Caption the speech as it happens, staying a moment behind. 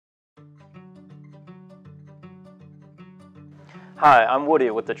Hi, I'm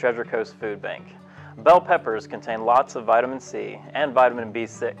Woody with the Treasure Coast Food Bank. Bell peppers contain lots of vitamin C and vitamin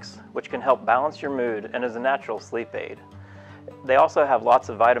B6, which can help balance your mood and is a natural sleep aid. They also have lots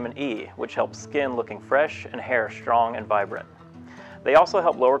of vitamin E, which helps skin looking fresh and hair strong and vibrant. They also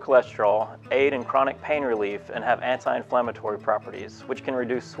help lower cholesterol, aid in chronic pain relief, and have anti-inflammatory properties, which can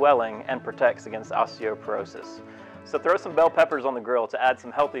reduce swelling and protects against osteoporosis. So throw some bell peppers on the grill to add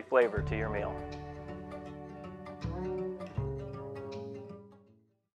some healthy flavor to your meal.